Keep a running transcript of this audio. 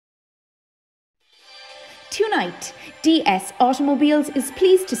Tonight, DS Automobiles is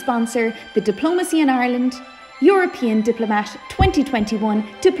pleased to sponsor the Diplomacy in Ireland European Diplomat 2021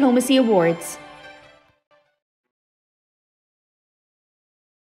 Diplomacy Awards.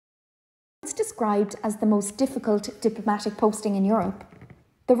 It's described as the most difficult diplomatic posting in Europe.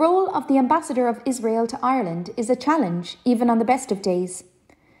 The role of the Ambassador of Israel to Ireland is a challenge, even on the best of days.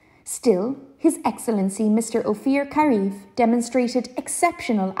 Still, His Excellency Mr. Ophir Kariv demonstrated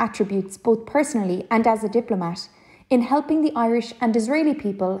exceptional attributes both personally and as a diplomat in helping the Irish and Israeli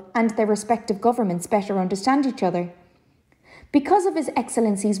people and their respective governments better understand each other. Because of His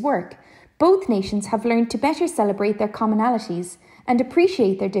Excellency's work, both nations have learned to better celebrate their commonalities and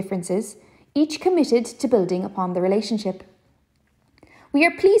appreciate their differences, each committed to building upon the relationship. We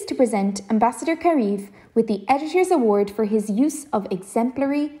are pleased to present Ambassador Kariv with the Editor's Award for his use of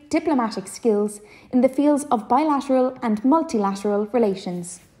exemplary diplomatic skills in the fields of bilateral and multilateral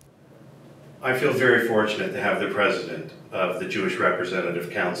relations. I feel very fortunate to have the President of the Jewish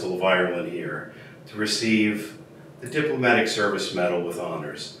Representative Council of Ireland here to receive the Diplomatic Service Medal with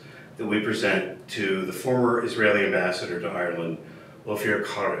honors that we present to the former Israeli Ambassador to Ireland, Ophir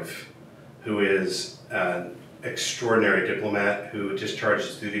Kariv, who is an extraordinary diplomat who discharged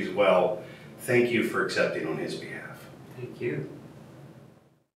his duties well. Thank you for accepting on his behalf. Thank you.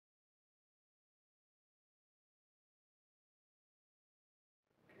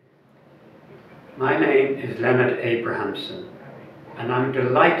 My name is Leonard Abrahamson, and I'm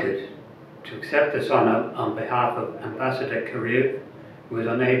delighted to accept this honour on behalf of Ambassador Kariv, who was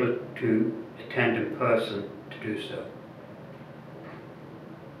unable to attend in person to do so.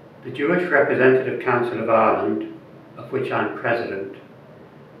 The Jewish Representative Council of Ireland, of which I'm President,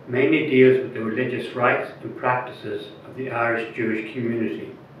 mainly deals with the religious rights and practices of the Irish Jewish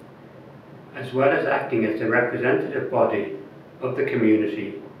community, as well as acting as the representative body of the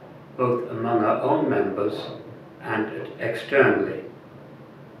community, both among our own members and externally.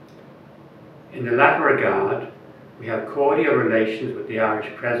 In the latter regard, we have cordial relations with the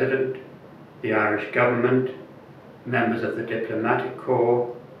Irish President, the Irish Government, members of the Diplomatic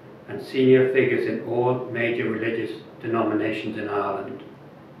Corps, and senior figures in all major religious denominations in Ireland.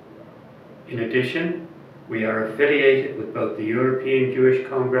 In addition, we are affiliated with both the European Jewish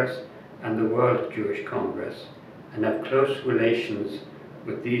Congress and the World Jewish Congress, and have close relations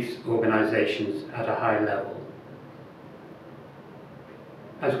with these organizations at a high level.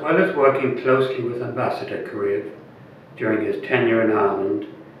 As well as working closely with Ambassador Kariv during his tenure in Ireland,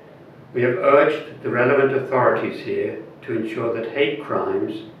 we have urged the relevant authorities here to ensure that hate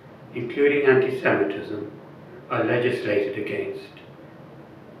crimes, including anti-Semitism, are legislated against.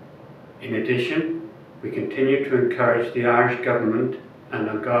 In addition, we continue to encourage the Irish Government and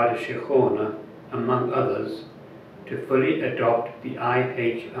An Garda Síochána, among others, to fully adopt the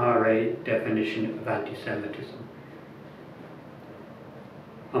IHRA definition of anti-Semitism.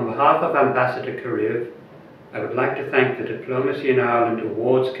 On behalf of Ambassador Kariv, I would like to thank the Diplomacy in Ireland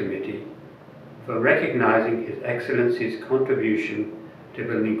Awards Committee for recognising His Excellency's contribution to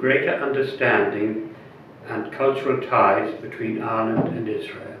building greater understanding and cultural ties between Ireland and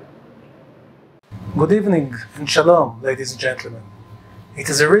Israel. Good evening and shalom, ladies and gentlemen. It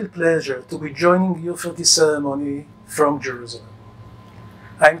is a real pleasure to be joining you for this ceremony from Jerusalem.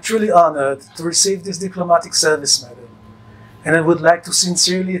 I am truly honored to receive this Diplomatic Service Medal, and I would like to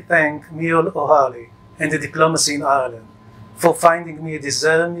sincerely thank Miol O'Halley and the Diplomacy in Ireland for finding me a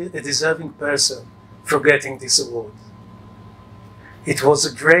deserving person for getting this award. It was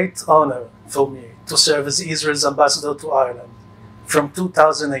a great honor for me to serve as Israel's ambassador to Ireland from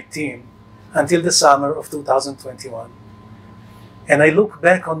 2018 until the summer of 2021. And I look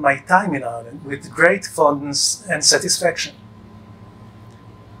back on my time in Ireland with great fondness and satisfaction.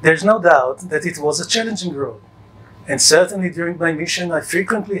 There's no doubt that it was a challenging role, and certainly during my mission I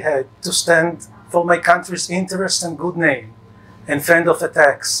frequently had to stand for my country's interest and good name and fend off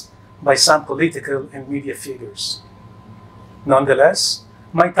attacks by some political and media figures. Nonetheless,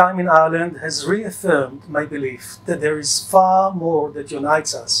 my time in Ireland has reaffirmed my belief that there is far more that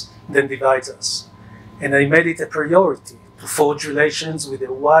unites us than divides us, and I made it a priority to forge relations with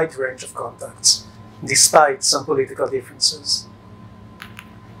a wide range of contacts, despite some political differences.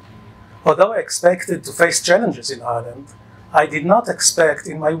 Although I expected to face challenges in Ireland, I did not expect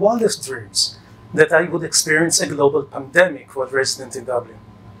in my wildest dreams that I would experience a global pandemic while resident in Dublin.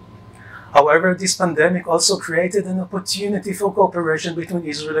 However, this pandemic also created an opportunity for cooperation between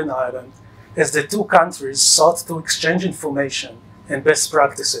Israel and Ireland, as the two countries sought to exchange information and best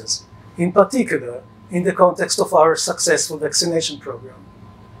practices, in particular in the context of our successful vaccination program.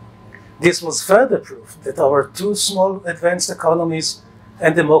 This was further proof that our two small advanced economies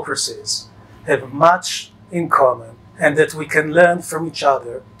and democracies have much in common and that we can learn from each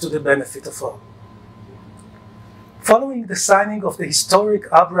other to the benefit of all. Following the signing of the historic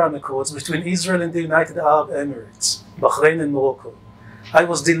Abraham Accords between Israel and the United Arab Emirates, Bahrain and Morocco, I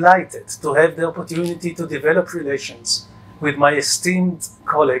was delighted to have the opportunity to develop relations with my esteemed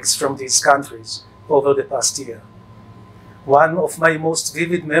colleagues from these countries over the past year. One of my most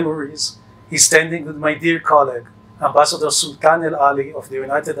vivid memories is standing with my dear colleague, Ambassador Sultan El Ali of the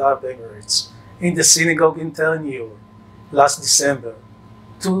United Arab Emirates, in the synagogue in Tel Nior last December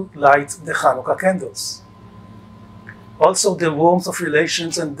to light the Hanukkah candles. Also, the warmth of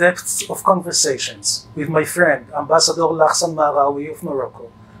relations and depth of conversations with my friend, Ambassador Lahsan Marawi of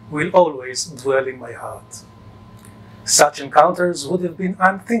Morocco, will always dwell in my heart. Such encounters would have been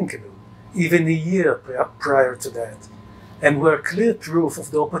unthinkable even a year prior to that, and were clear proof of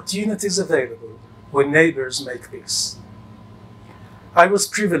the opportunities available when neighbors make peace. I was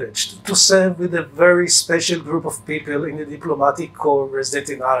privileged to serve with a very special group of people in the diplomatic corps resident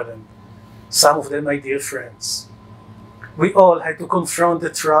in Ireland, some of them my dear friends. We all had to confront the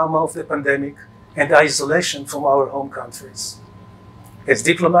trauma of the pandemic and isolation from our home countries. As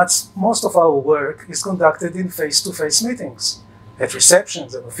diplomats, most of our work is conducted in face-to-face meetings, at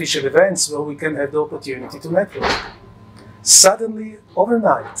receptions and official events where we can have the opportunity to network. Suddenly,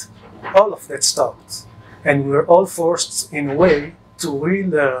 overnight, all of that stopped, and we were all forced, in a way, to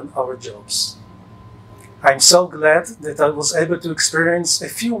relearn our jobs. I'm so glad that I was able to experience a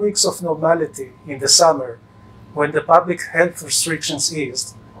few weeks of normality in the summer when the public health restrictions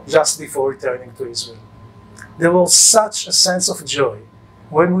eased just before returning to Israel. There was such a sense of joy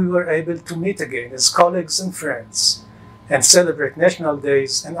when we were able to meet again as colleagues and friends and celebrate national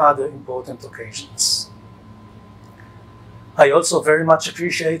days and other important occasions. I also very much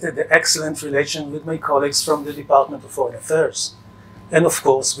appreciated the excellent relation with my colleagues from the Department of Foreign Affairs, and of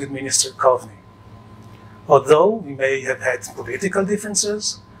course with Minister Kovny. Although we may have had political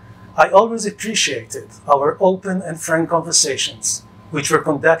differences, I always appreciated our open and frank conversations, which were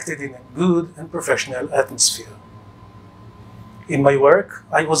conducted in a good and professional atmosphere. In my work,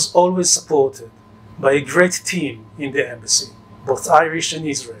 I was always supported by a great team in the embassy, both Irish and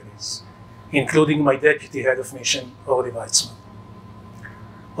Israelis, including my deputy head of mission, Orly Weizmann.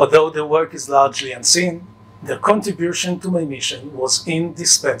 Although their work is largely unseen, their contribution to my mission was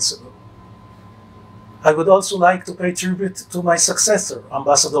indispensable. I would also like to pay tribute to my successor,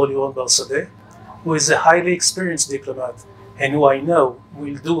 Ambassador Liron Bar-Sadeh, who is a highly experienced diplomat and who I know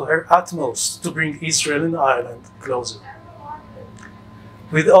will do her utmost to bring Israel and Ireland closer.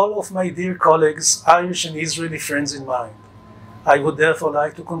 With all of my dear colleagues, Irish and Israeli friends in mind, I would therefore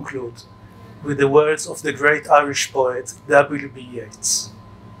like to conclude with the words of the great Irish poet W.B. Yeats.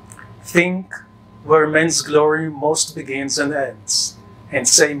 Think where men's glory most begins and ends, and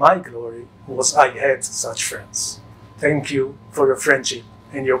say my glory was I had such friends. Thank you for your friendship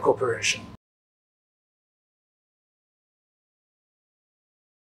and your cooperation.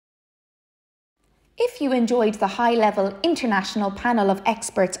 If you enjoyed the high-level international panel of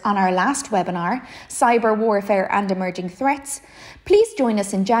experts on our last webinar, Cyber Warfare and Emerging Threats, please join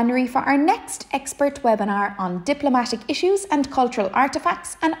us in January for our next expert webinar on diplomatic issues and cultural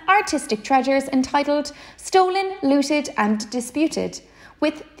artefacts and artistic treasures entitled Stolen, Looted and Disputed,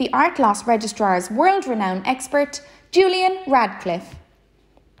 with the Art Loss Registrar's world-renowned expert, Julian Radcliffe.